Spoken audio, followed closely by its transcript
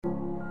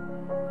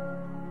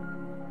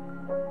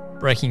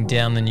breaking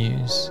down the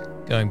news,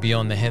 going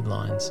beyond the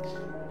headlines,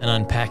 and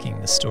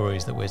unpacking the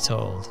stories that we're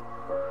told.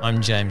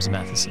 I'm James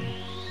Matheson,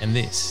 and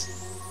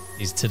this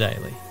is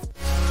Todayly.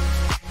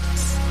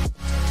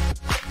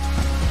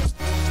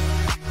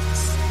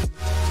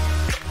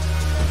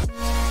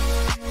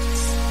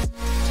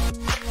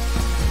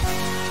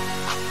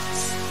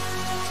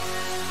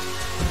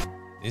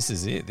 This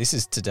is it. This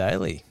is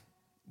Todayly.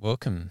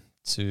 Welcome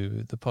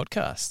to the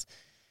podcast.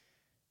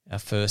 Our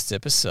first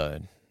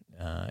episode.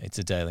 It's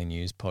a daily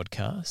news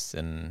podcast,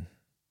 and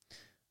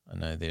I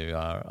know there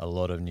are a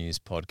lot of news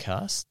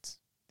podcasts.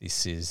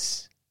 This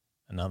is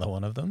another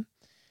one of them.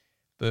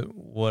 But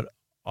what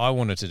I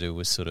wanted to do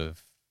was sort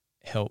of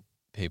help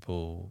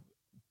people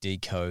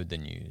decode the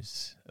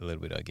news a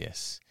little bit, I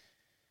guess.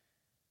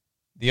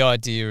 The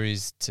idea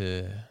is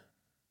to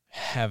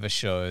have a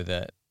show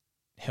that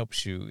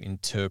helps you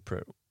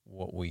interpret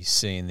what we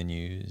see in the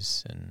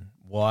news and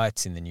why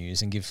it's in the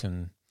news and give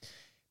some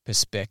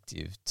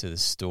perspective to the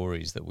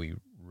stories that we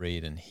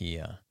read and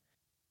hear.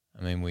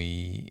 I mean,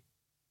 we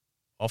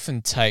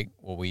often take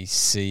what we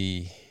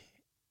see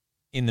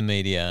in the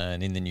media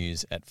and in the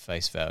news at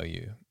face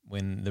value,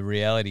 when the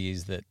reality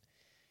is that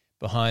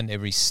behind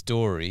every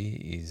story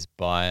is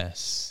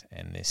bias,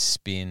 and there's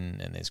spin,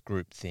 and there's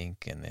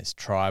groupthink, and there's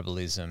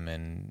tribalism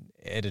and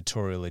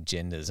editorial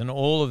agendas, and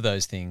all of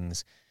those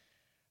things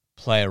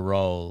play a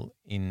role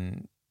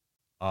in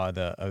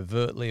either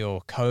overtly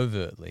or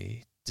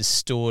covertly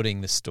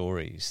distorting the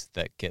stories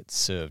that get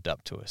served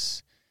up to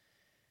us.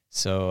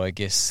 So I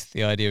guess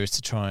the idea is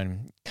to try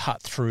and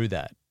cut through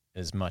that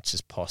as much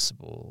as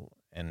possible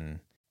and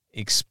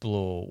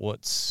explore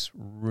what's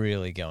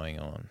really going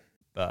on.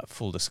 But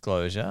full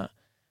disclosure,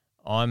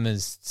 I'm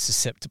as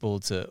susceptible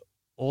to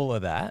all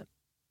of that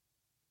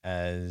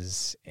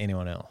as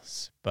anyone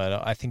else.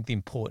 But I think the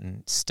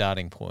important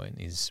starting point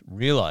is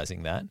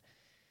realizing that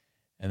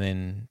and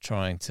then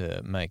trying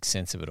to make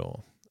sense of it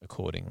all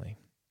accordingly.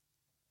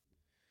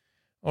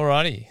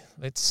 Alrighty,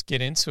 let's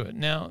get into it.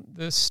 Now,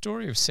 the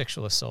story of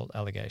sexual assault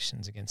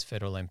allegations against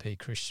federal MP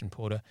Christian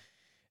Porter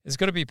has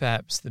got to be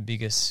perhaps the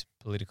biggest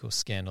political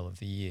scandal of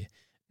the year,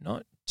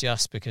 not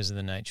just because of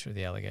the nature of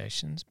the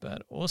allegations,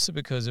 but also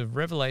because of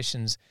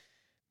revelations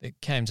that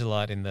came to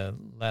light in the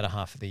latter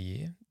half of the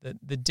year, that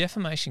the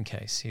defamation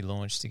case he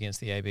launched against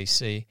the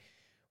ABC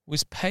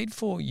was paid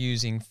for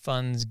using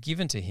funds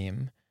given to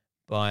him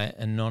by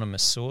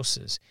anonymous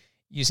sources,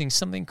 using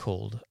something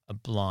called a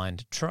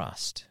blind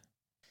trust.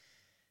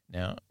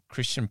 Now,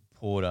 Christian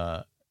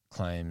Porter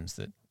claims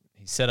that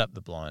he set up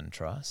the blind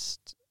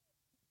trust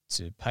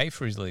to pay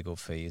for his legal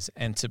fees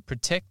and to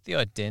protect the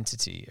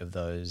identity of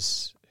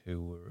those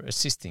who were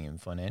assisting him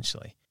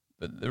financially.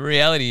 But the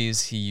reality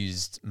is he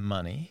used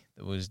money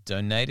that was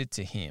donated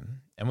to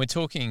him, and we're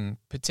talking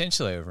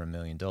potentially over $1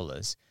 million,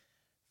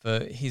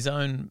 for his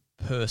own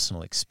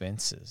personal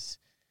expenses,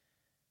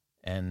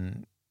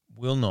 and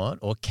will not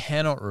or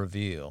cannot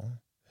reveal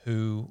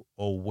who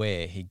or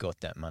where he got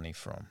that money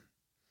from.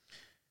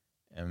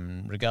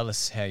 And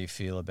regardless how you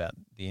feel about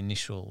the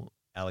initial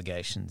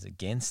allegations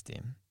against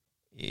him,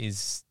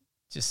 is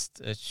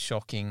just a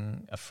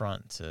shocking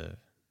affront to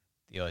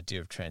the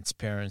idea of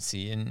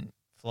transparency and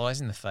flies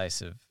in the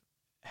face of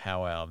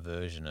how our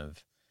version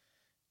of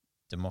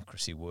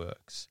democracy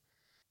works.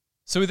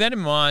 So with that in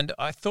mind,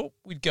 I thought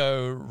we'd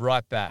go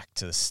right back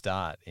to the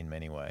start in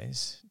many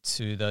ways,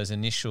 to those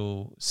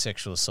initial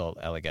sexual assault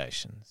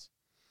allegations,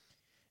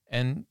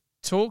 and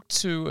talk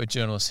to a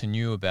journalist who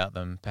knew about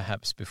them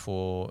perhaps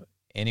before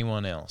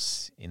anyone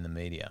else in the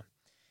media.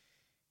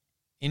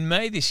 In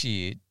May this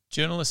year,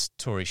 journalist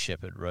Tori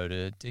Shepherd wrote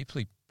a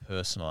deeply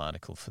personal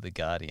article for The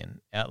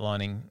Guardian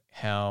outlining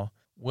how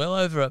well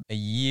over a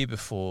year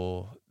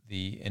before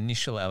the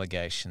initial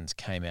allegations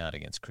came out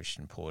against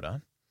Christian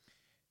Porter,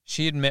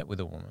 she had met with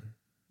a woman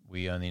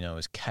we only know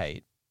as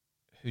Kate,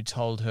 who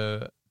told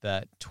her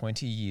that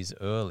 20 years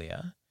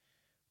earlier,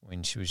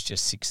 when she was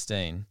just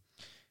 16,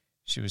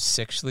 she was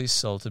sexually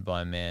assaulted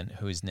by a man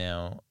who is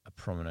now a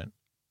prominent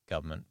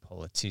government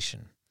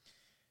politician.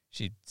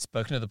 She'd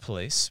spoken to the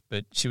police,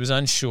 but she was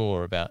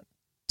unsure about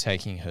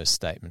taking her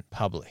statement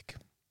public.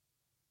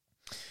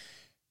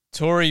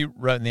 Tori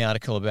wrote in the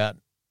article about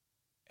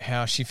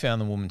how she found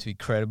the woman to be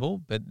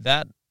credible, but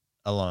that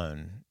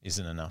alone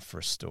isn't enough for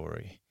a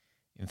story.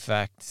 In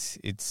fact,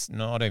 it's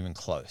not even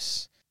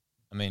close.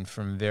 I mean,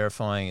 from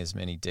verifying as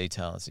many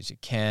details as you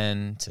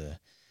can to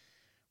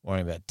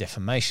worrying about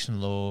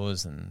defamation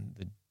laws and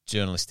the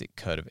journalistic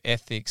code of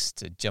ethics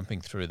to jumping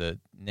through the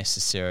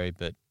necessary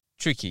but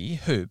tricky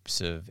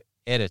hoops of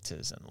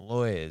editors and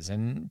lawyers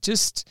and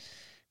just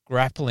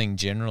grappling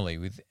generally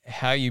with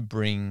how you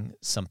bring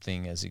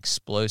something as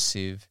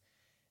explosive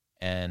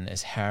and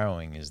as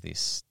harrowing as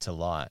this to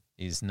light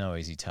is no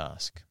easy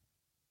task.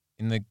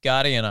 In the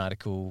Guardian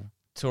article,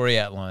 Tori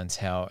outlines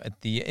how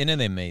at the end of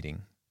their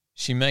meeting,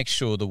 she makes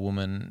sure the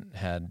woman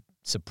had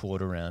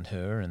support around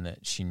her and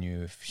that she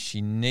knew if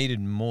she needed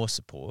more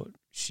support,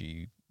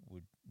 she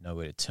would know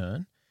where to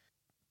turn.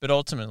 But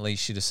ultimately,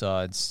 she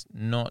decides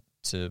not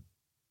to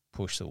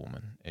push the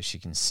woman. As you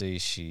can see,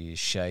 she is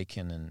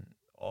shaken and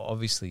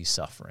obviously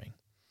suffering.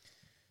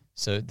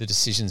 So the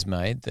decision's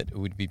made that it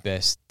would be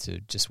best to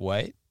just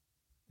wait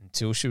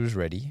until she was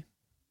ready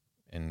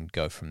and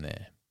go from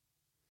there.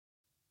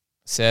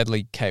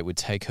 Sadly, Kate would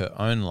take her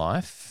own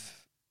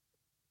life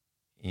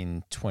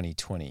in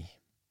 2020,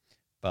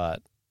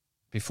 but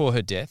before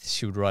her death,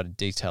 she would write a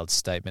detailed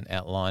statement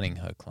outlining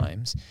her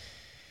claims,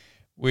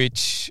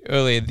 which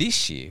earlier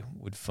this year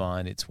would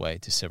find its way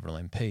to several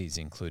MPs,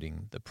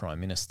 including the Prime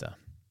Minister.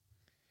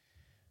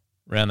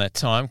 Around that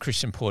time,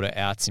 Christian Porter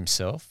outs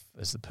himself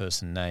as the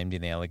person named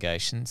in the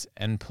allegations,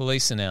 and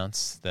police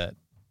announce that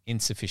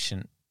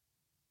insufficient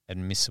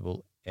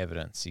admissible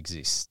evidence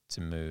exists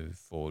to move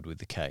forward with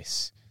the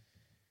case.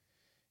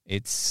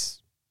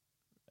 It's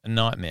a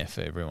nightmare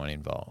for everyone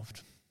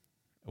involved.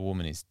 A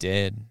woman is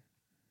dead,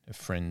 her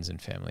friends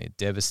and family are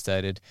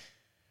devastated,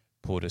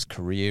 Porter's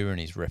career and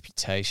his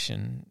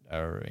reputation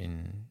are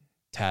in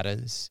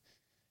tatters,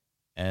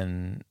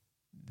 and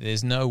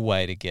there's no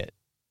way to get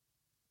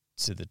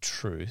to the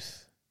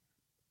truth,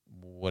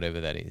 whatever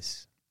that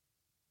is.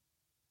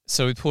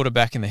 So with Porter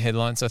back in the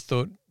headlines, I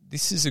thought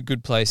this is a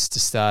good place to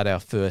start our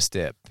first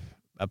step,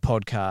 a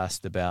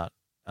podcast about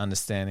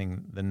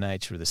understanding the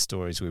nature of the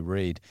stories we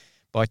read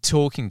by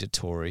talking to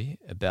Tori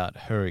about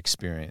her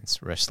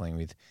experience wrestling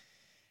with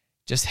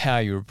just how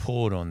you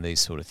report on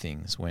these sort of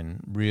things when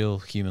real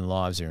human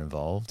lives are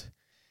involved,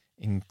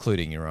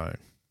 including your own,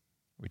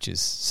 which is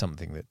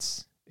something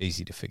that's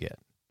easy to forget.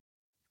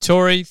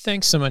 Tori,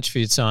 thanks so much for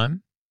your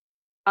time.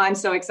 I'm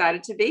so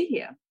excited to be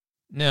here.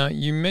 Now,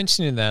 you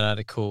mentioned in that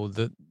article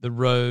that the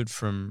road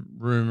from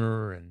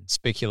rumour and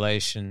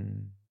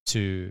speculation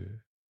to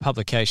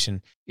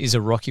publication is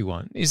a rocky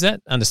one. Is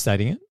that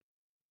understating it?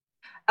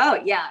 Oh,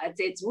 yeah,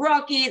 it's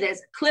rocky. There's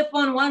a cliff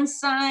on one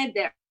side.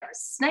 There are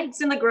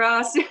snakes in the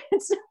grass.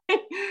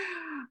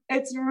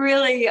 It's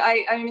really,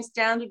 I'm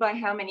astounded by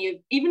how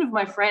many even of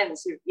my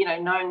friends who've,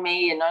 known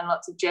me and known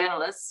lots of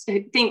journalists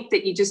who think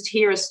that you just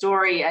hear a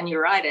story and you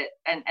write it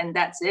and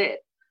that's it.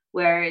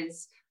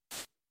 Whereas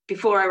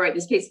before I wrote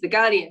this piece of The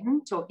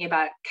Guardian talking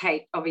about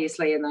Kate,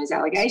 obviously, and those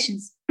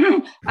allegations,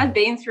 I'd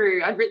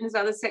written this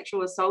other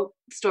sexual assault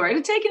story. It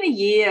had taken a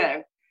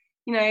year,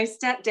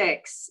 stat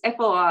decks,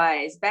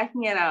 FOIs,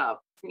 backing it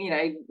up,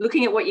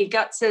 looking at what your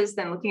gut says,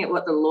 then looking at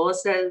what the law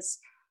says.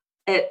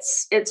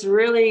 It's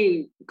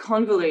really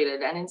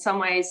convoluted. And in some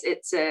ways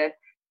it's a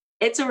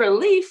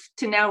relief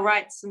to now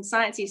write some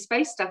sciencey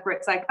space stuff where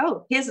it's like,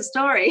 oh, here's a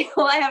story.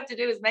 All I have to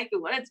do is make the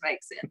words make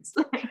sense.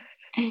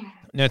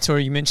 Now,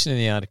 Tori, you mentioned in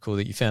the article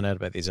that you found out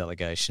about these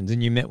allegations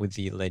and you met with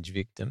the alleged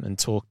victim and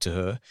talked to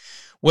her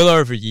well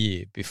over a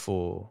year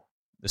before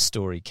the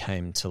story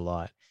came to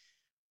light.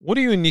 What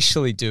do you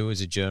initially do as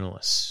a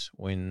journalist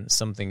when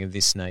something of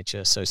this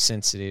nature, so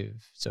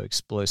sensitive, so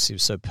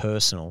explosive, so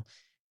personal,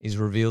 is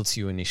revealed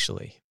to you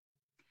initially?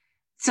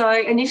 So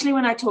initially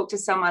when I talk to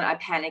someone, I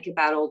panic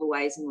about all the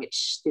ways in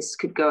which this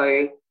could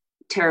go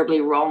terribly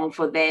wrong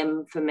for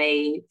them, for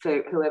me,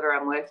 for whoever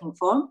I'm working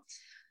for.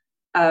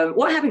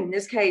 What happened in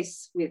this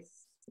case with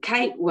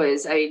Kate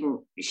was,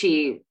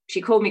 she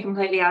called me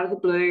completely out of the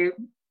blue.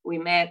 We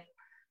met,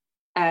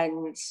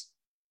 and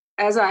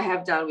as I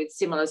have done with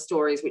similar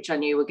stories, which I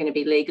knew were going to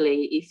be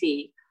legally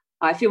iffy,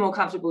 I feel more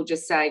comfortable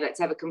just saying, let's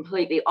have a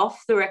completely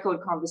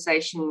off-the-record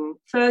conversation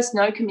first,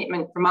 no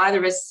commitment from either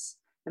of us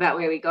about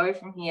where we go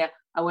from here.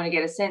 I want to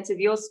get a sense of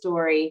your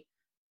story,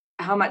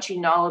 how much you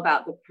know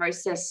about the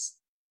process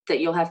that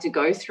you'll have to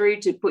go through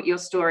to put your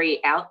story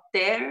out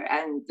there,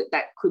 and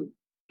that could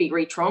be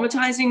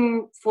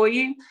re-traumatizing for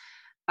you.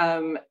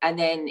 And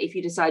then if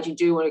you decide you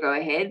do want to go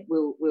ahead,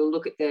 we'll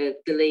look at the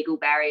legal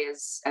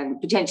barriers and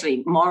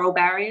potentially moral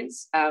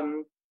barriers,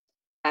 and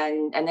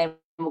then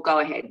we'll go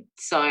ahead.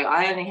 So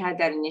I only had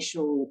that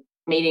initial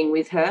meeting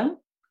with her,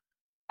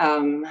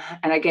 and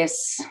I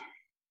guess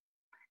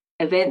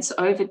events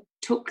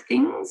overtook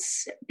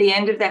things. At the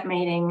end of that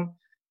meeting,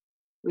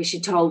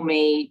 she told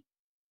me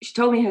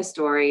her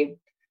story.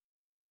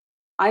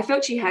 I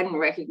felt she hadn't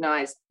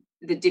recognized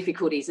the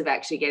difficulties of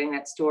actually getting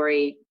that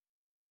story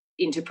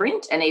into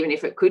print, and even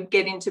if it could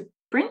get into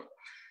print,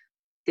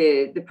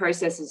 the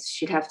processes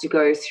she'd have to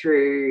go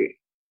through,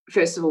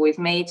 first of all with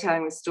me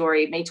telling the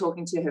story, me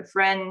talking to her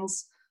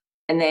friends,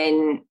 and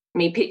then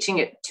me pitching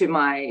it to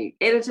my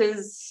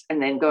editors,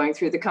 and then going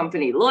through the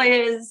company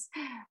lawyers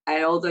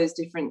and all those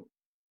different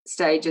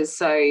stages.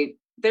 So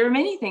there are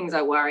many things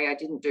I worry I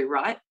didn't do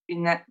right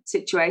in that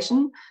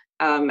situation,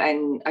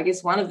 and I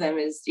guess one of them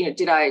is,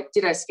 did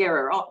I scare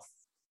her off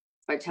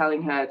by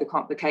telling her the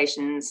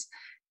complications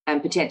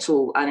and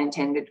potential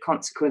unintended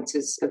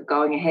consequences of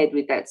going ahead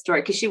with that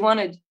story? Because she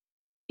wanted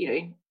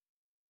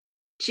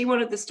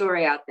the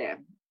story out there.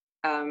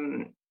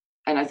 And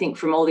I think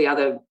from all the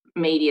other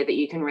media that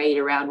you can read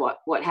around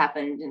what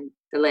happened and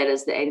the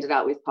letters that ended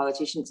up with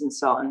politicians and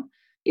so on,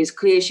 it was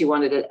clear she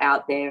wanted it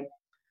out there.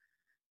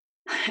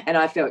 And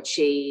I felt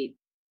she,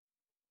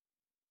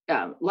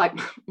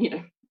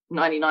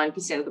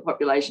 99% of the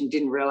population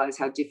didn't realise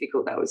how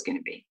difficult that was going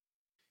to be.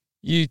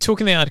 You talk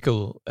in the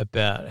article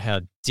about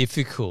how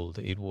difficult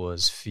it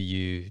was for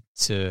you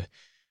to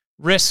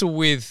wrestle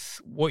with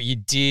what you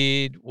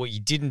did, what you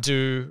didn't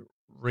do,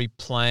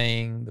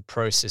 replaying the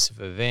process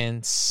of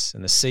events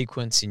and the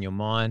sequence in your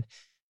mind.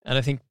 And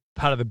I think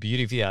part of the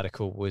beauty of the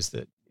article was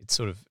that it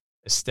sort of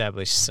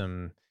established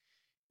some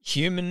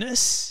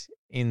humanness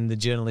in the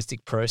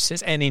journalistic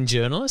process and in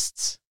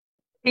journalists.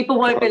 People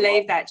won't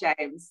believe that,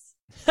 James.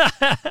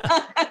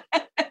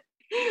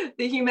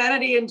 The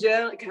humanity in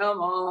journal, come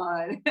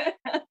on.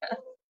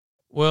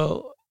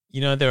 Well,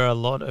 there are a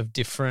lot of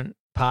different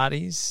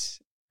parties,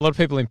 a lot of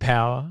people in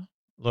power,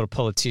 a lot of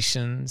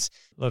politicians,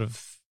 a lot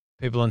of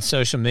people on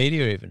social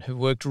media even who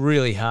worked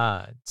really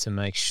hard to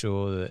make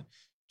sure that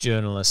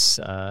journalists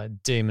are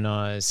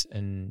demonised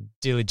and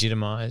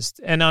delegitimised.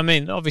 And I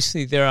mean,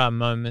 obviously there are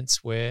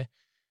moments where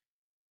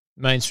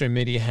mainstream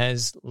media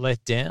has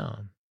let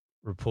down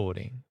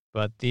reporting,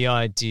 but the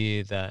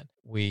idea that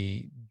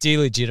we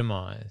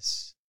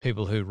delegitimise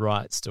people who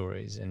write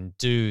stories and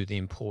do the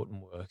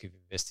important work of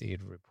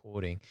investigative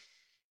reporting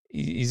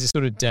is a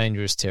sort of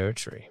dangerous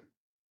territory.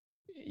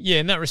 Yeah,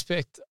 in that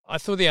respect, I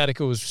thought the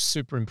article was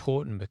super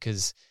important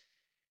because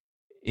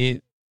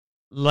it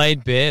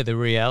laid bare the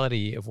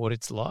reality of what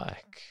it's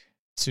like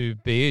to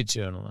be a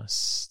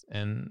journalist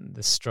and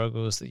the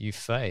struggles that you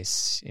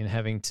face in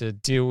having to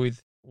deal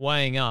with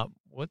weighing up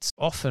what's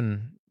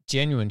often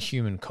genuine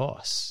human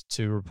costs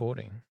to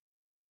reporting.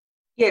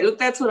 Yeah, look,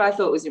 that's what I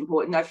thought was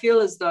important. I feel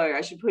as though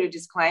I should put a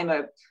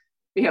disclaimer,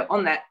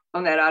 on that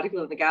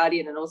article in The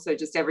Guardian, and also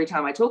just every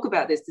time I talk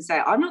about this to say,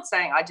 I'm not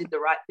saying I did the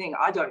right thing.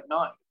 I don't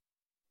know.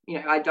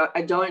 I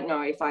don't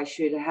know if I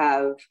should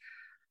have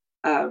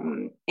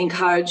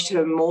encouraged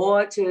her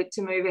more to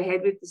move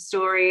ahead with the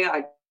story.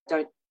 I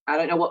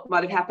don't know what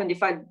might have happened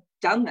if I'd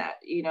done that,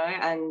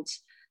 and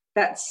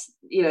that's,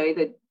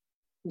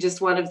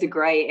 just one of the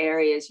grey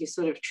areas you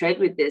sort of tread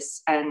with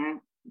this. And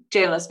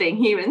journalists, being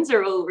humans,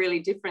 are all really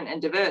different and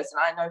diverse.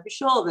 And I know for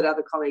sure that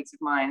other colleagues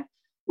of mine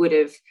would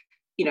have,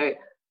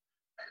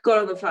 got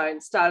on the phone,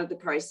 started the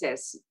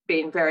process,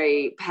 been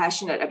very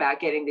passionate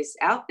about getting this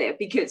out there,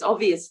 because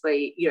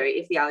obviously,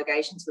 if the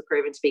allegations were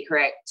proven to be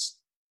correct,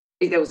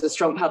 there was a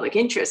strong public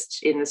interest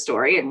in the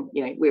story. And,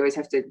 we always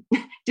have to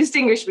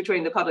distinguish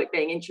between the public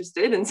being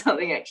interested and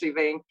something actually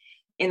being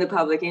in the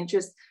public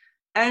interest.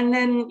 And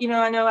then,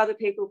 I know other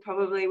people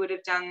probably would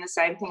have done the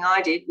same thing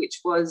I did,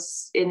 which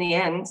was, in the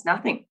end,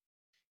 nothing.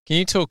 Can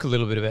you talk a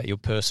little bit about your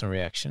personal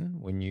reaction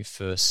when you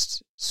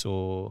first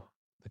saw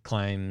the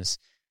claims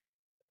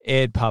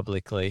aired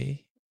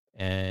publicly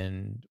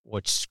and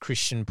watched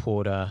Christian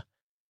Porter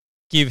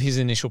give his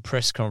initial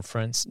press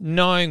conference,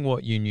 knowing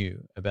what you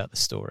knew about the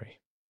story?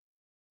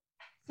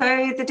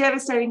 So the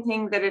devastating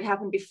thing that had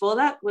happened before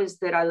that was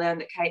that I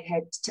learned that Kate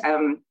had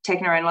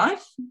taken her own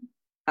life.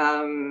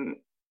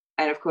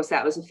 And of course,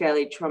 that was a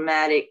fairly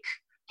traumatic,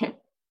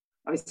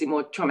 obviously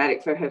more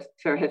traumatic for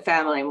her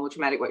family, more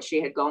traumatic what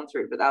she had gone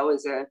through. But that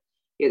was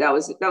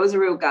a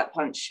real gut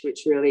punch,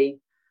 which really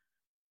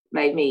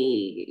made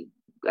me,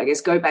 I guess,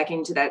 go back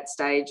into that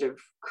stage of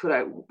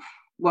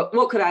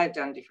what could I have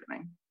done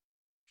differently?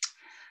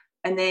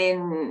 And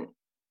then,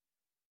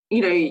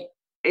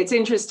 it's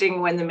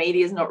interesting when the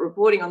media is not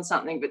reporting on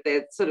something, but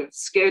they're sort of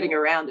skirting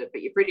around it,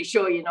 but you're pretty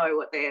sure you know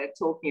what they're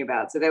talking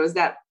about. So there was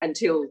that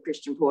until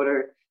Christian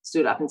Porter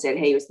stood up and said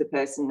he was the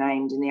person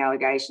named in the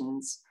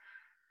allegations.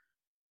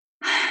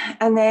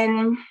 And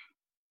then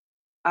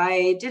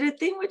I did a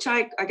thing which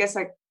I guess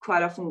I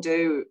quite often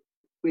do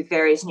with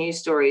various news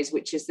stories,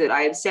 which is that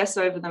I obsess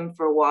over them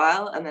for a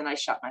while and then I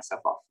shut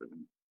myself off from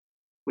them,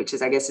 which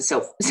is, I guess, a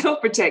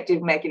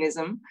self-protective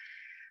mechanism.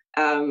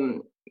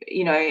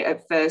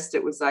 At first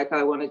it was like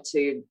I wanted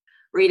to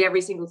read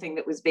every single thing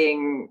that was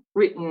being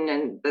written,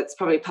 and that's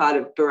probably part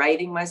of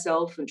berating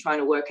myself and trying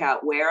to work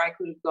out where I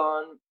could have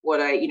gone,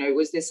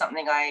 was there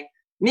something I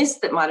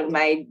missed that might have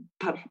made,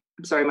 I'm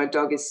sorry, my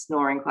dog is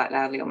snoring quite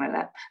loudly on my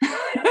lap.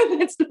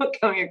 That's not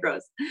coming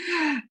across.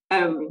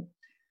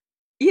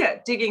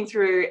 Digging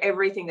through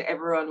everything that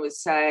everyone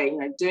was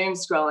saying, doom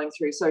scrolling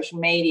through social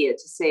media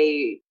to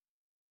see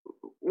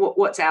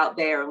what's out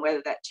there and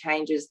whether that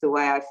changes the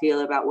way I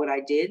feel about what I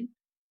did.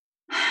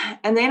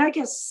 And then I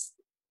guess,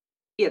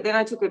 then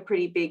I took a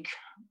pretty big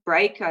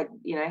break. I,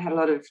 had a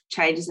lot of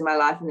changes in my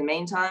life in the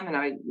meantime, and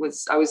I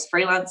was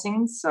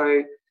freelancing,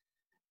 so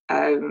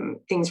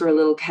things were a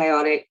little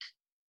chaotic.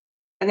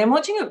 And then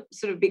watching it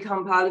sort of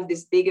become part of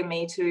this bigger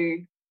Me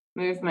Too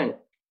movement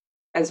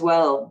as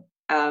well.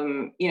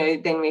 Then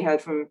we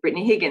heard from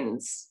Brittany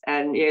Higgins,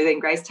 and then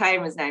Grace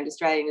Tame was named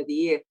Australian of the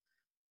Year,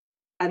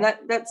 and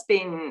that's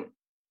been,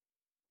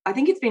 I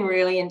think it's been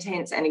really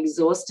intense and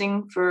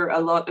exhausting for a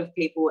lot of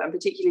people, and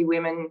particularly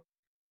women,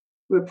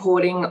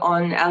 reporting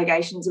on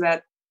allegations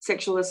about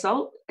sexual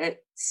assault.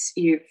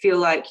 You feel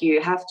like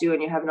you have to,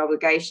 and you have an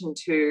obligation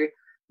to,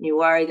 and you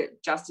worry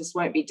that justice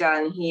won't be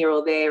done here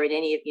or there in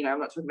any of, I'm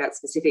not talking about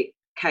specific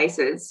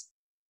cases.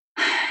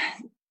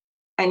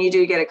 And you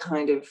do get a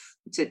kind of,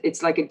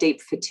 it's like a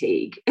deep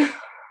fatigue.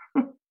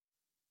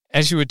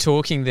 As you were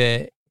talking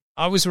there,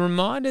 I was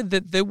reminded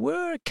that there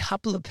were a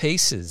couple of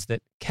pieces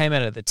that came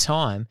out at the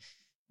time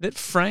that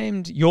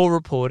framed your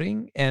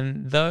reporting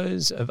and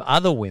those of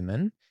other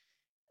women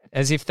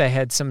as if they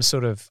had some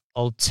sort of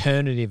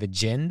alternative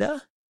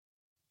agenda.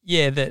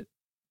 Yeah, that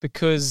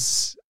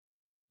because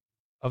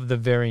of the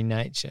very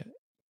nature.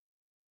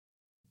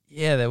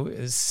 Yeah, there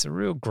was a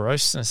real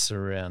grossness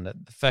around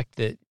it. The fact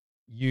that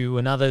you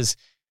and others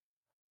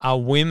are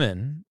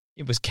women,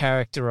 it was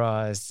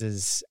characterized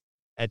as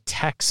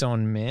attacks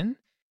on men.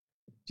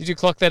 Did you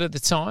clock that at the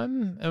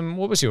time? And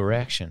what was your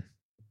reaction?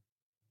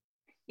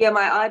 Yeah,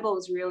 my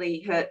eyeballs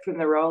really hurt from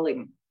the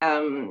rolling.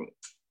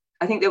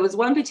 I think there was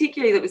one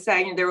particularly that was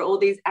saying there are all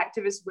these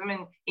activist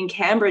women in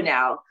Canberra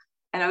now.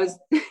 And I was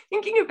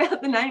thinking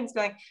about the names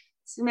going,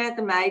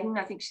 Samantha Maiden,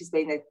 I think she's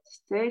been there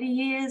 30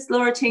 years,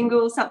 Laura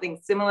Tingle, something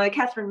similar,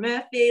 Catherine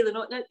Murphy,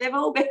 they've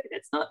all been,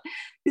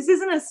 this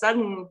isn't a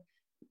sudden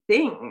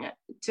thing.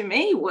 To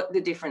me, what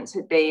the difference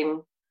had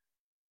been,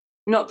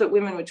 not that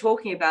women were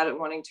talking about it,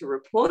 wanting to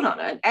report on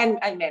it, and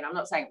men, I'm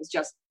not saying it was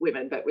just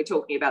women, but we're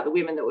talking about the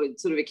women that were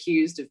sort of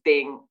accused of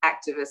being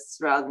activists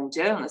rather than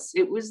journalists.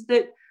 It was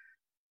that,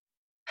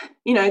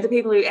 the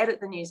people who edit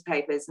the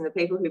newspapers and the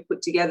people who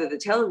put together the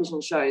television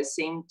shows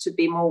seem to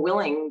be more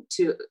willing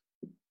to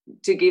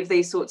give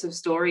these sorts of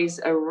stories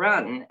a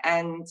run.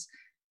 And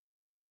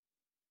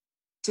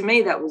to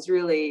me, that was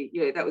really,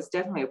 that was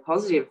definitely a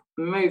positive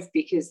move,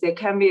 because there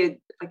can be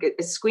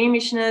a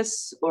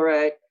squeamishness or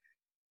a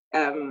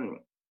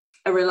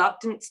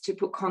reluctance to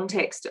put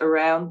context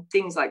around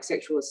things like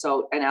sexual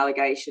assault and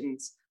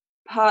allegations,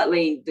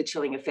 partly the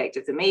chilling effect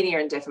of the media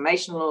and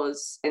defamation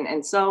laws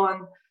and so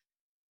on.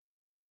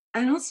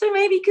 And also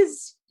maybe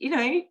because,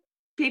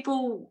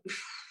 people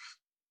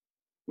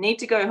need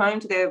to go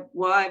home to their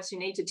wives who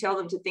need to tell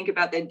them to think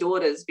about their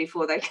daughters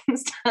before they can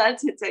start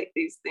to take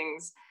these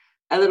things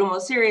a little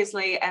more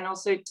seriously, and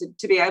also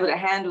to be able to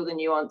handle the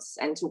nuance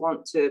and to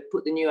want to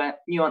put the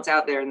nuance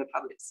out there in the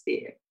public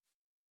sphere.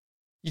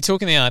 You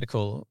talk in the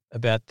article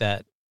about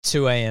that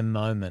 2 a.m.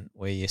 moment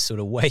where you sort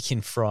of wake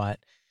in fright,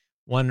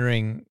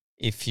 wondering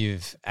if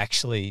you've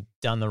actually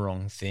done the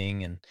wrong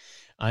thing and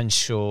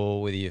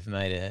unsure whether you've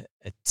made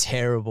a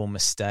terrible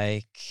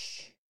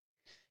mistake.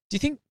 Do you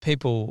think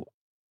people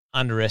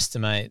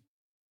underestimate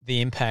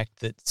the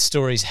impact that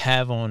stories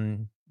have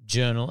on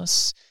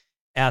journalists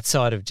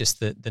outside of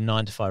just the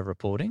 9-to-5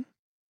 reporting?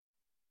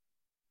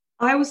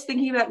 I was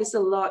thinking about this a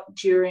lot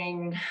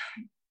during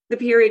the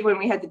period when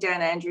we had the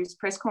Dan Andrews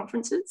press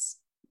conferences,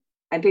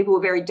 and people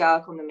were very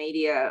dark on the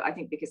media, I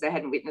think because they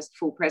hadn't witnessed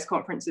full press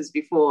conferences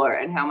before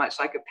and how much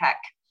like a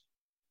pack,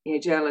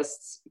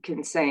 journalists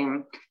can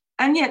seem.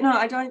 And yet, no,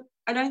 I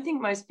don't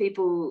think most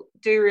people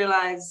do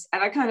realise,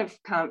 and I kind of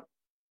can't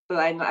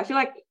blame them. I feel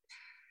like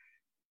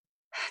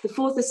the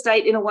fourth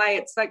estate, in a way,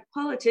 it's like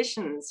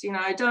politicians, you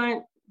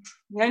don't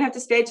have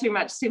to spare too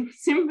much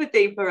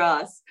sympathy for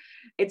us.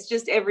 It's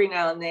just every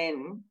now and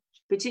then,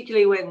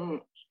 particularly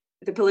when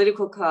the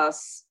political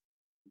class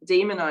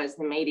demonise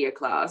the media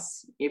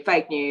class,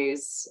 fake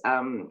news,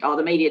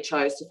 the media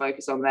chose to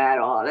focus on that,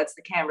 that's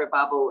the Canberra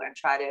bubble, and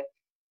try to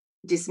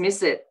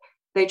dismiss it.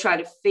 They try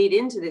to feed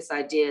into this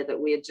idea that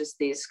we're just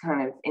these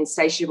kind of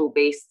insatiable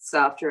beasts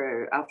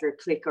after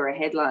a click or a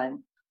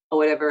headline or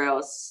whatever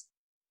else.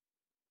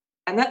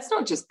 And that's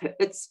not just,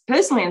 it's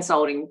personally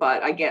insulting,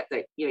 but I get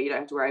that, you don't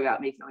have to worry about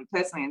me feeling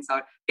personally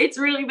insulted. It's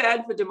really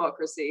bad for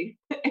democracy.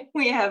 If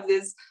we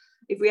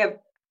have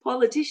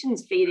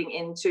politicians feeding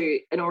into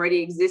an already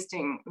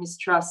existing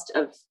mistrust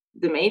of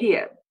the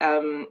media.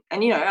 And,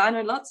 I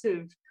know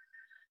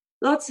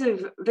lots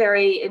of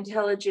very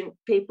intelligent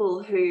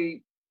people who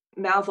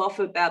mouth off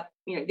about,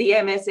 the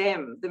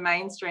MSM, the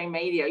mainstream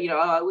media,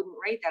 I wouldn't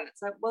read that.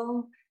 It's like,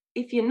 well,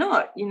 if you're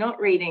not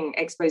reading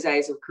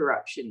exposés of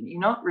corruption, you're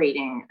not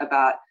reading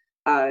about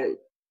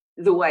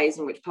the ways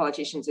in which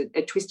politicians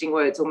are twisting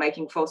words or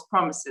making false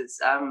promises.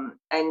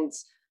 And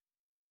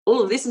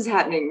all of this is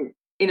happening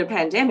in a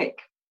pandemic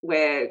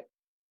where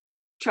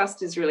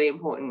trust is really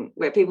important,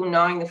 where people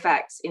knowing the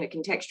facts in a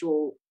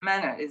contextual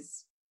manner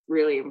is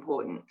really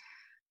important.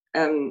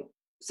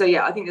 So,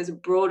 yeah, I think there's a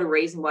broader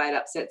reason why it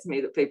upsets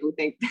me that people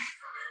think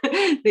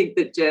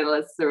that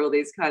journalists are all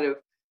these kind of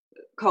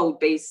cold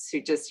beasts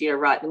who just,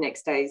 write the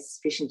next day's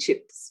fish and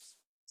chips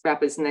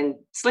wrappers and then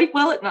sleep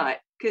well at night,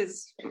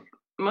 because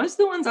most of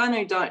the ones I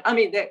know don't. I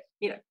mean,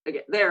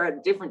 there are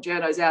different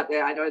journos out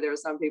there. I know there are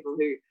some people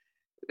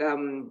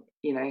who,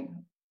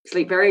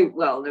 sleep very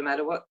well no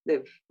matter what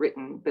they've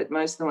written, but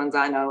most of the ones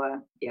I know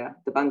are,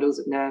 the bundles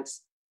of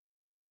nerves.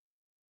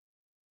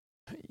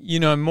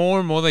 More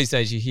and more these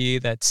days you hear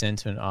that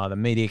sentiment, the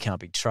media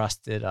can't be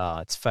trusted,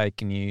 it's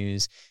fake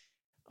news.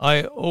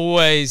 I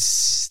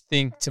always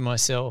think to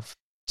myself,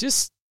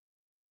 just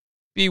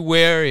be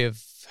wary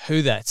of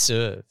who that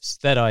serves,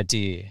 that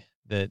idea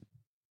that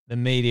the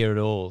media at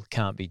all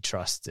can't be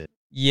trusted.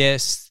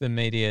 Yes, the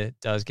media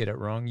does get it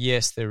wrong.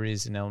 Yes, there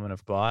is an element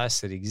of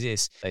bias that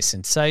exists. They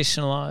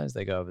sensationalise,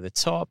 they go over the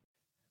top,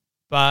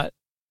 but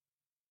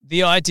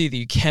the idea that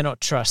you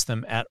cannot trust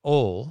them at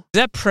all,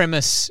 that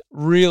premise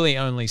really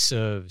only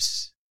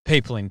serves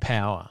people in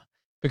power.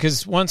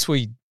 Because once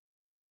we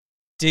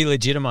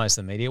delegitimize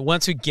the media,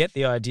 once we get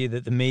the idea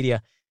that the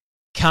media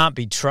can't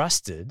be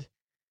trusted,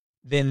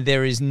 then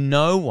there is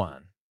no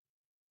one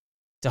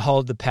to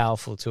hold the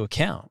powerful to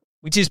account,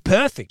 which is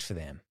perfect for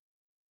them.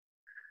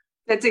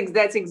 That's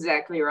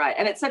exactly right.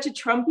 And it's such a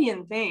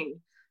Trumpian thing.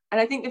 And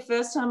I think the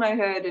first time I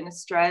heard an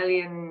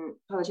Australian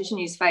politician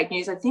use fake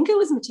news, I think it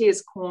was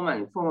Matthias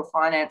Cormann, former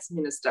finance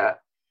minister.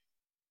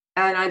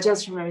 And I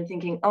just remember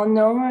thinking, oh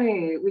no,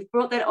 we've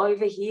brought that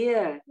over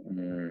here.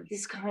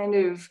 This kind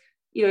of,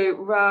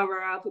 rah,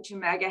 rah, put your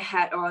MAGA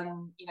hat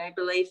on,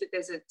 believe that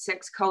there's a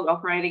sex cult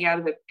operating out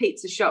of a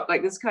pizza shop,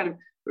 like this kind of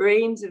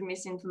reams of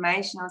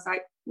misinformation. I was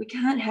like, we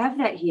can't have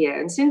that here.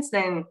 And since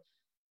then,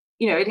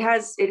 it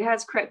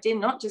has crept in,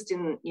 not just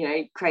in,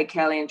 Craig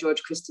Kelly and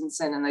George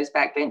Christensen and those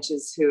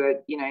backbenchers who are,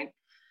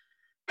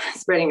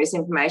 spreading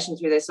misinformation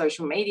through their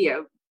social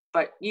media,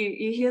 but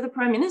you hear the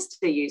Prime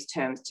Minister use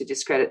terms to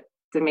discredit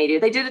the media.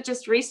 They did it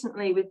just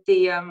recently with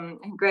the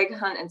Greg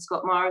Hunt and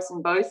Scott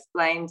Morrison both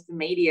blamed the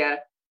media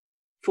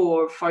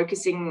for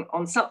focusing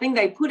on something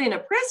they put in a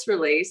press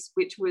release,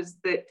 which was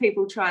that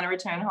people trying to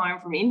return home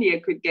from India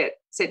could get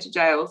sent to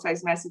jail,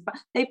 face massive fine.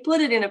 They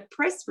put it in a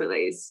press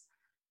release.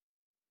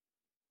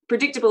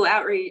 Predictable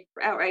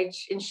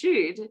outrage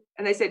ensued,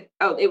 and they said,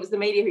 oh, it was the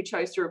media who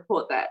chose to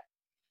report that.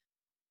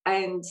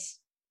 And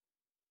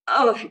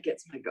that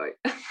gets my goat.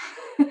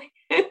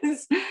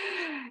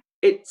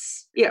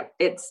 it's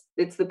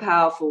the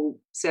powerful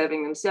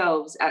serving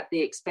themselves at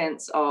the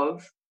expense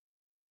of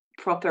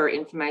proper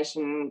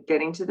information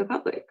getting to the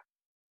public.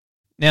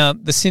 Now,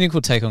 the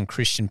cynical take on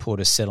Christian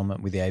Porter's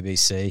settlement with the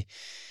ABC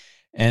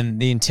and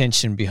the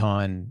intention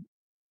behind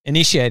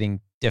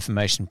initiating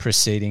defamation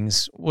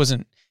proceedings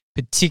wasn't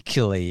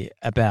particularly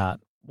about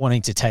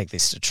wanting to take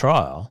this to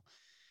trial.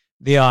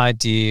 The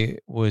idea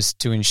was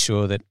to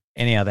ensure that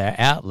any other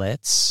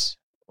outlets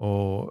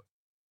or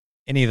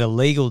any of the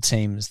legal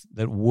teams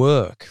that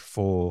work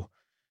for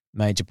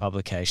major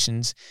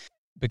publications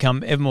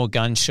become ever more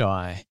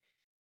gun-shy.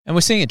 And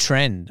we're seeing a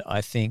trend, I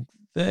think,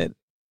 that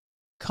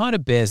kind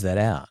of bears that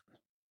out.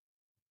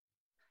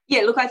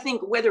 Yeah, look, I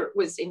think whether it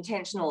was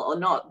intentional or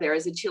not, there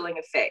is a chilling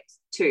effect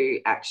to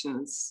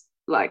actions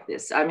like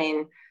this. I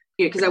mean,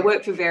 because I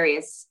work for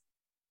various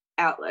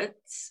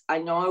outlets, I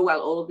know while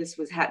all of this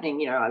was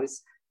happening, I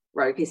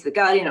wrote a piece of The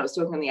Guardian, I was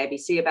talking on the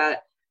ABC about it,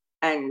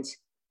 and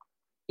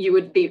you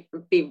would be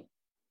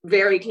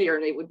very clear,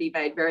 and it would be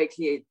made very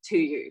clear to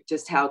you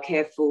just how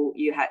careful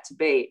you had to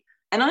be.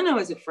 And I know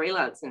as a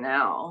freelancer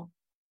now,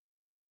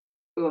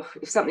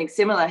 if something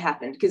similar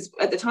happened, because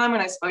at the time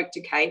when I spoke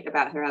to Kate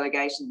about her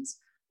allegations,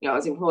 I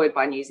was employed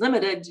by News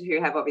Limited, who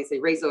have obviously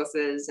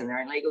resources and their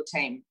own legal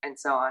team and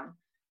so on.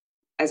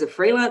 As a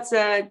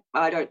freelancer,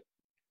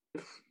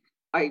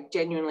 I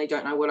genuinely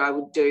don't know what I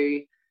would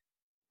do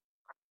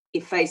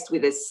if faced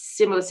with a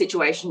similar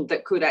situation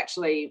that could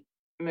actually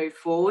move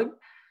forward.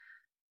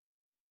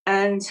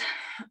 And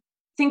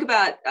think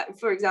about,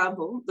 for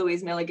example,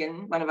 Louise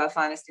Milligan, one of our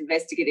finest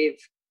investigative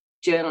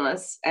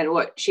journalists, and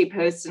what she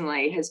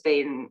personally has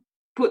been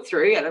put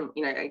through. And,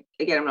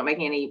 again, I'm not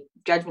making any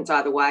judgments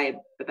either way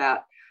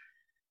about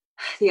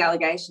the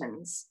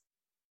allegations,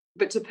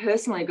 but to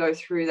personally go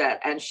through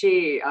that, and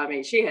she,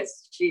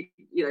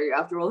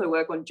 after all her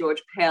work on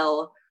George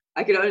Pell,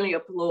 I could only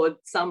applaud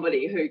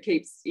somebody who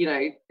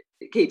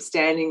keeps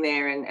standing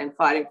there and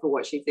fighting for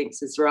what she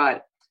thinks is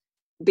right,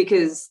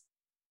 because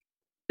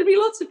there'd be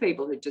lots of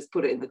people who just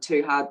put it in the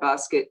too hard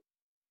basket.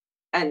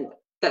 And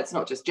that's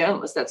not just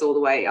journalists, that's all the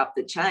way up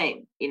the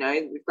chain.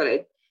 We've got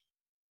a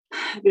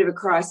bit of a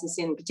crisis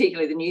in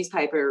particularly the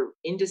newspaper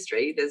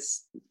industry.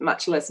 There's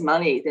much less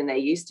money than there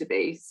used to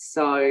be.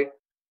 So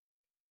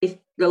if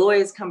the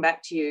lawyers come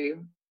back to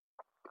you,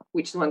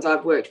 which the ones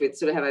I've worked with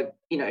sort of have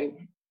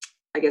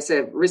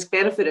a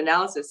risk-benefit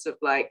analysis of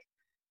like,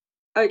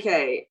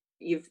 okay,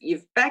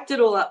 you've backed it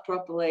all up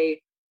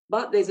properly,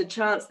 but there's a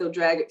chance they'll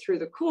drag it through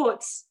the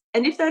courts.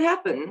 And if that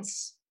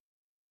happens,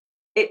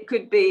 it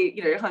could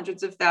be,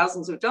 hundreds of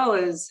thousands of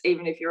dollars,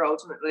 even if you're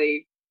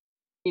ultimately,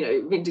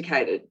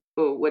 vindicated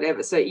or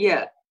whatever. So,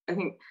 yeah, I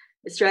think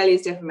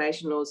Australia's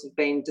defamation laws have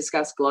been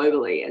discussed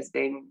globally as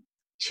being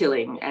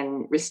chilling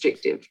and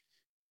restrictive.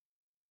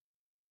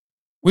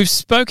 We've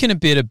spoken a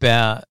bit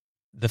about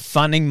the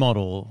funding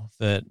model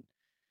that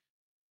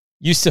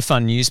used to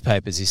fund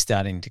newspapers is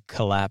starting to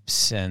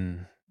collapse,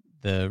 and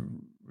the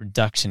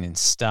reduction in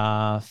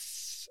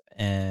staff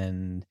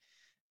and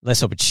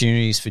less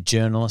opportunities for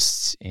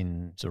journalists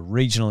in sort of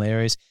regional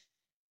areas.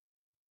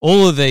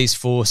 All of these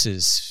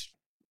forces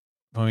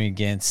going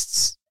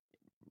against,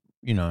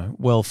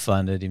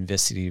 well-funded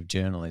investigative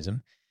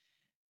journalism.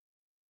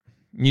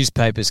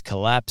 Newspapers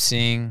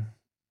collapsing.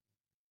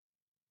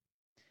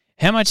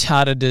 How much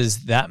harder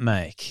does that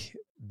make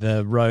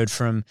the road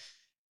from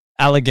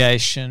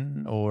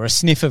allegation or a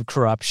sniff of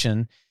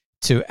corruption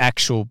to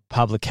actual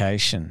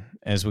publication,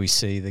 as we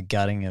see the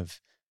gutting of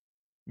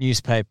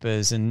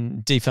newspapers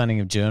and defunding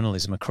of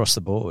journalism across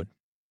the board?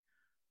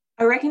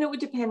 I reckon it would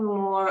depend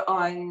more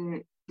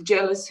on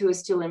journalists who are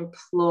still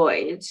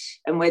employed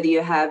and whether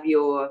you have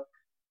your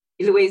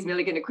Louise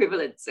Milligan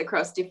equivalents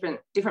across different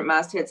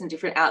mastheads and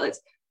different outlets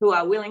who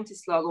are willing to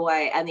slog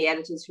away, and the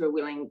editors who are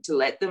willing to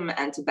let them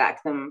and to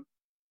back them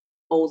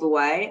all the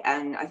way.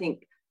 And I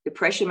think the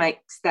pressure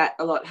makes that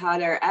a lot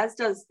harder, as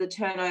does the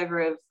turnover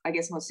of, I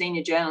guess, more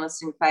senior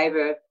journalists in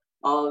favour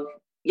of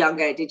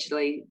younger,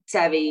 digitally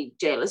savvy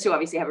journalists who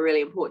obviously have a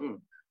really important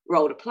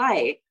role to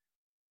play,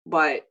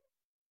 but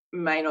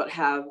may not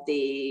have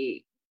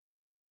the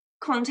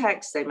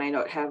contacts, they may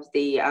not have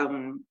the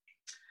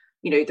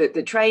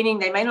the training,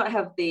 they may not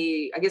have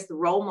the, I guess, the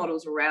role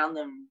models around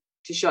them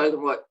to show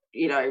them what,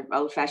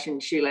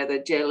 old-fashioned shoe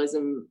leather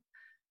journalism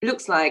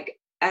looks like.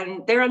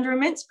 And they're under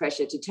immense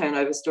pressure to turn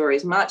over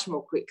stories much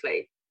more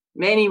quickly,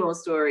 many more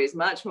stories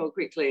much more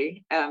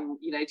quickly,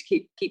 to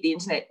keep the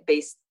internet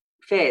beast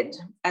fed.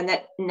 And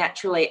that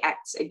naturally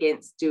acts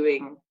against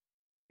doing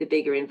the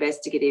bigger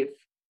investigative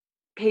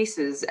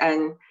pieces.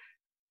 And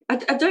I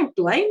don't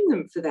blame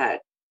them for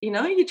that.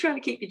 You're trying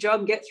to keep your job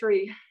and get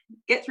through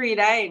your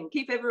day and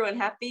keep everyone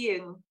happy,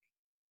 and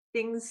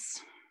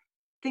things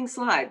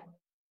slide.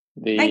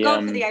 Thank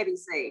God for the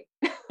ABC.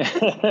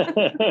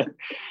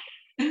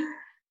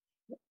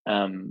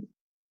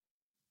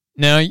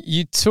 Now,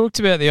 you talked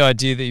about the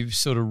idea that you've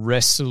sort of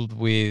wrestled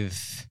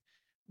with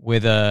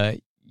whether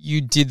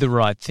you did the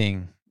right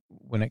thing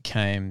when it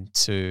came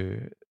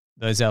to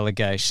those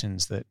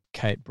allegations that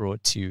Kate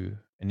brought to you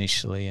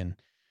initially and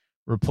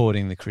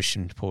reporting the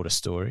Christian Porter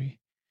story.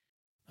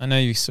 I know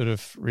you've sort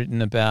of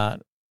written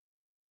about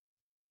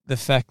the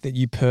fact that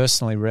you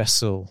personally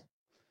wrestle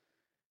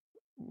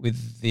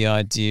with the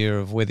idea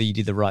of whether you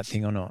did the right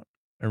thing or not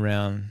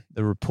around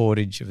the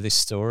reportage of this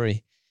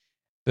story.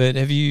 But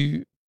have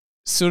you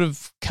sort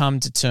of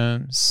come to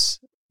terms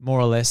more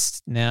or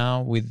less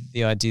now with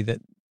the idea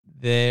that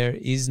there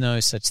is no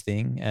such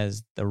thing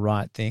as the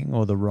right thing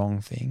or the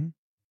wrong thing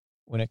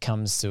when it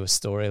comes to a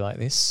story like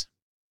this?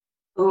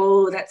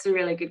 Oh, that's a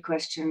really good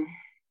question.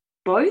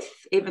 Both,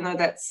 even though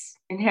that's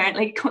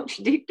inherently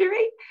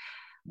contradictory.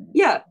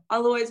 Yeah,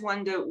 I'll always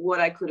wonder what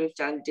I could have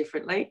done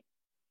differently.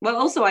 Well,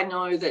 also I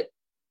know that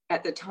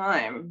at the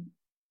time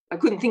I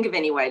couldn't think of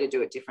any way to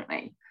do it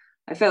differently.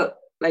 I felt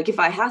like if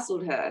I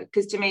hassled her,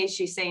 because to me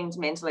she seemed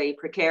mentally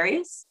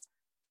precarious,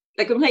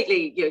 like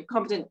completely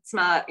competent,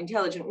 smart,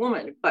 intelligent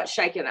woman, but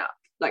shaken up,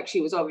 like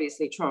she was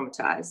obviously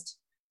traumatized.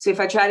 So if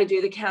I try to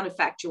do the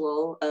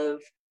counterfactual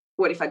of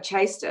what if I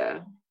chased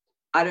her,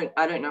 I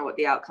don't know what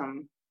the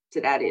outcome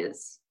to that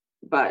is.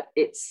 But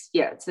it's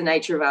the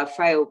nature of our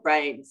frail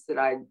brains that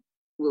I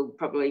will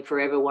probably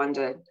forever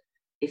wonder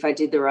if I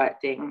did the right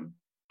thing.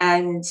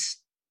 And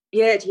to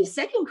your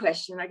second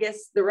question, I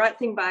guess the right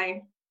thing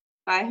by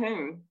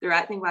whom? The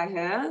right thing by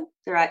her?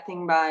 The right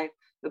thing by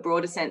the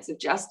broader sense of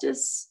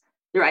justice?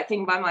 The right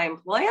thing by my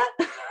employer?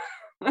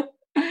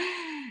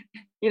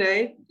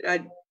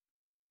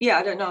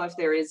 I don't know if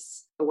there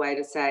is a way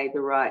to say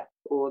the right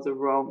or the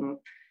wrong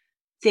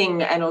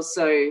thing. And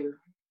also,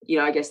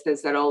 I guess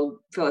there's that old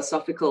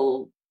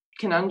philosophical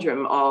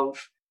conundrum of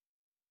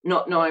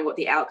not knowing what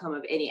the outcome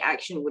of any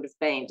action would have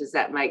been. Does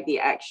that make the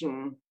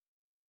action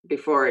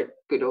before it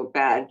good or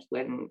bad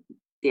when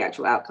the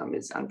actual outcome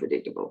is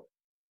unpredictable?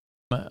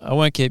 I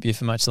won't keep you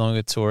for much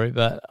longer, Tori,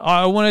 but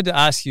I wanted to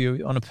ask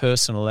you on a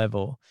personal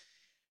level.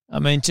 I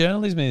mean,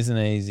 journalism isn't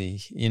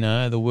easy.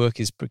 The work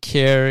is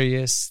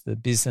precarious. The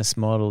business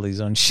model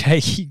is on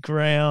shaky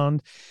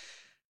ground.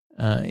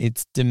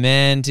 It's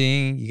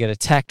demanding. You get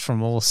attacked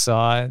from all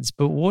sides.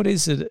 But what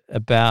is it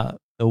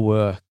about the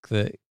work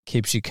that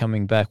keeps you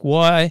coming back?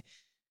 Why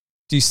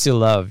do you still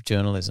love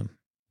journalism?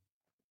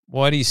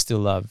 Why do you still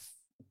love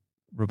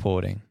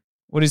reporting?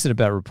 What is it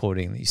about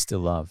reporting that you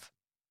still love?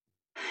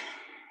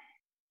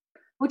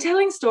 Well,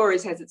 telling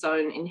stories has its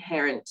own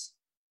inherent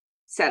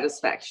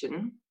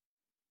satisfaction.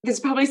 There's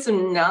probably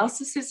some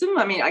narcissism.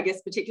 I mean, I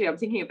guess particularly I'm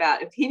thinking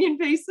about opinion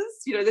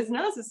pieces. There's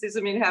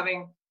narcissism in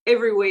having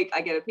every week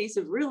I get a piece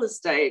of real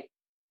estate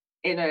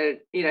in a,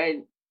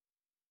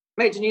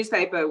 major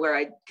newspaper where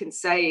I can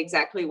say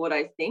exactly what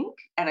I think.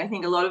 And I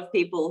think a lot of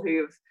people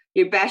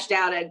who've bashed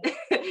out a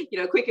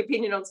quick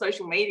opinion on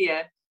social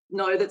media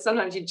know that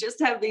sometimes you just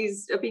have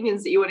these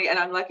opinions that you want to, and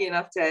I'm lucky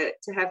enough to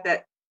have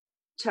that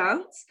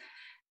chance.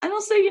 And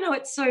also,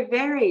 it's so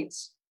varied.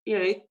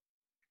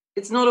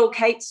 It's not all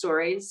Kate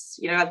stories.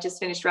 I've just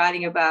finished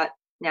writing about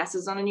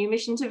NASA's on a new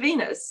mission to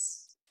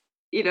Venus.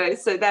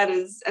 So that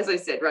is, as I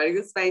said, writing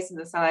the space and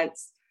the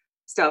science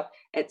stuff,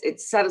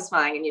 it's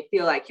satisfying, and you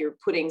feel like you're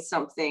putting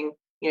something,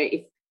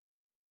 if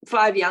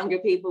 5 younger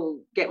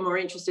people get more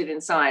interested in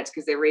science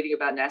because they're reading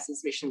about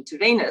NASA's mission to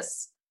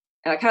Venus,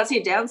 and I can't see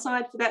a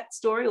downside for that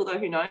story, although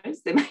who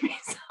knows, there may be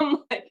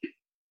some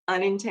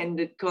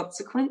unintended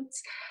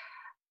consequence.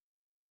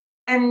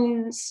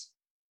 And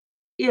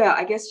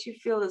I guess you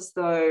feel as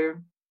though,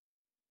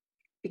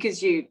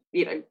 because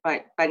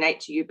by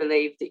nature you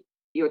believe that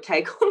your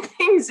take on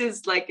things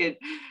is like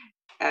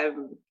a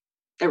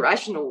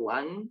rational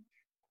one,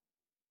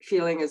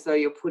 feeling as though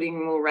you're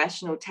putting more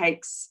rational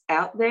takes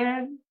out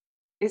there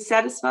is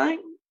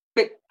satisfying.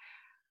 But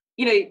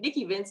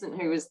Nikki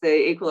Vincent, who was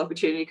the Equal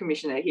Opportunity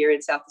Commissioner here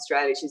in South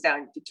Australia, she's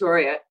down in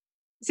Victoria,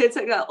 said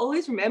something I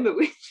always remember,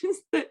 which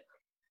is that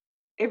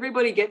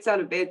everybody gets out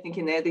of bed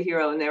thinking they're the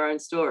hero in their own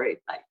story.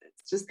 Like,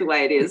 that's just the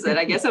way it is. And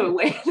I guess I'm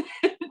aware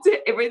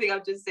that everything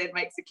I've just said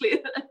makes it clear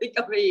that I think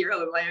I'm a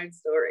hero in my own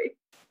story.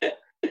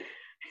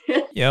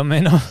 Yeah, I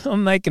mean,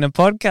 I'm making a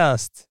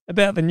podcast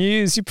about the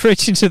news. You're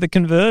preaching to the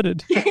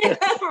converted. Yeah,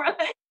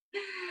 right.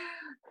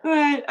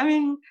 Right. I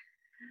mean,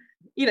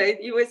 you know,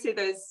 you always see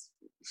those,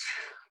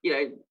 you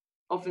know,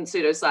 often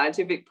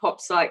pseudoscientific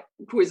pop psych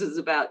quizzes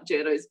about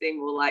journos being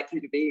more likely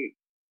to be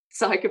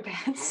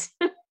psychopaths.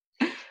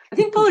 I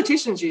think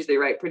politicians usually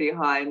rate pretty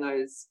high in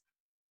those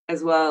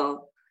as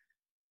well.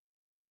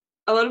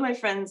 A lot of my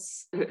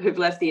friends who've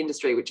left the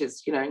industry, which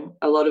is, you know,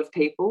 a lot of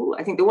people,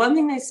 I think the one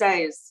thing they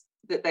say is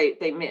that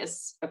they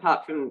miss,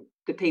 apart from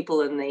the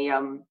people and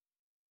the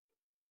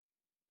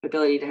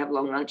ability to have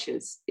long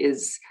lunches,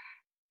 is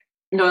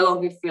no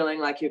longer feeling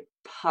like you're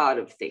part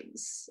of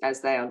things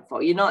as they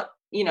unfold. You're not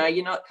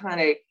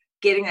kind of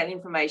getting that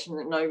information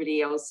that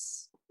nobody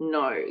else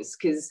knows,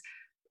 because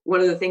one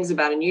of the things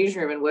about a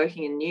newsroom and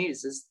working in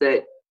news is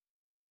that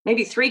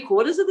maybe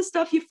 3/4 of the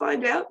stuff you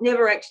find out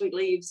never actually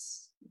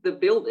leaves the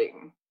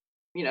building.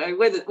 You know,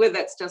 whether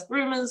that's just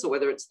rumors or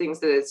whether it's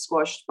things that are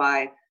squashed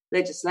by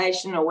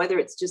legislation, or whether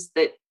it's just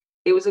that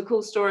it was a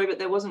cool story but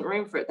there wasn't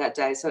room for it that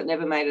day, so it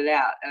never made it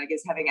out. And I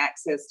guess having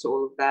access to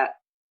all of that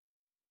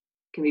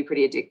can be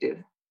pretty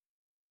addictive.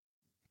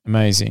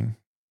 Amazing.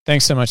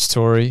 Thanks so much,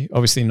 Tori.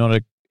 Obviously not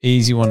an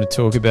easy one to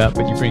talk about,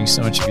 but you bring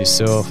so much of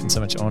yourself and so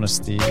much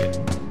honesty and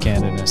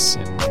candidness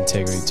and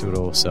integrity to it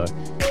all. So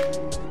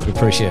we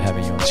appreciate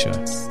having you on the show.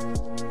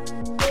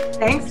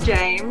 Thanks,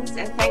 James,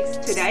 and thanks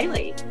to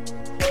Daily.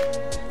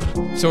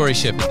 Tori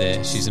Shepherd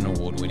there. She's an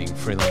award-winning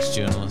freelance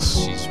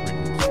journalist. She's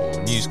written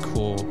for News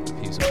Corp,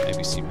 appears on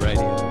ABC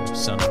Radio,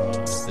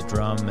 Sunrise, The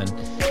Drum, and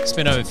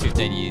spent over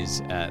 15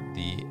 years at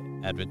The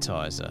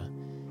Advertiser.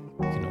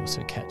 You can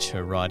also catch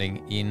her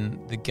writing in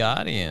The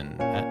Guardian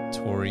at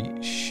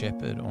Tori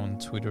Shepherd on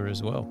Twitter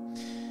as well.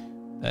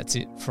 That's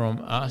it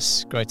from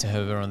us. Great to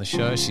have her on the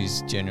show.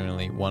 She's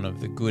genuinely one of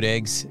the good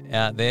eggs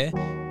out there.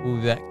 We'll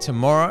be back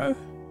tomorrow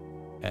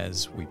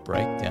as we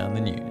break down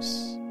the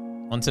news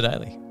on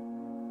Todaily.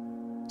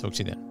 Talk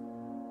to you then.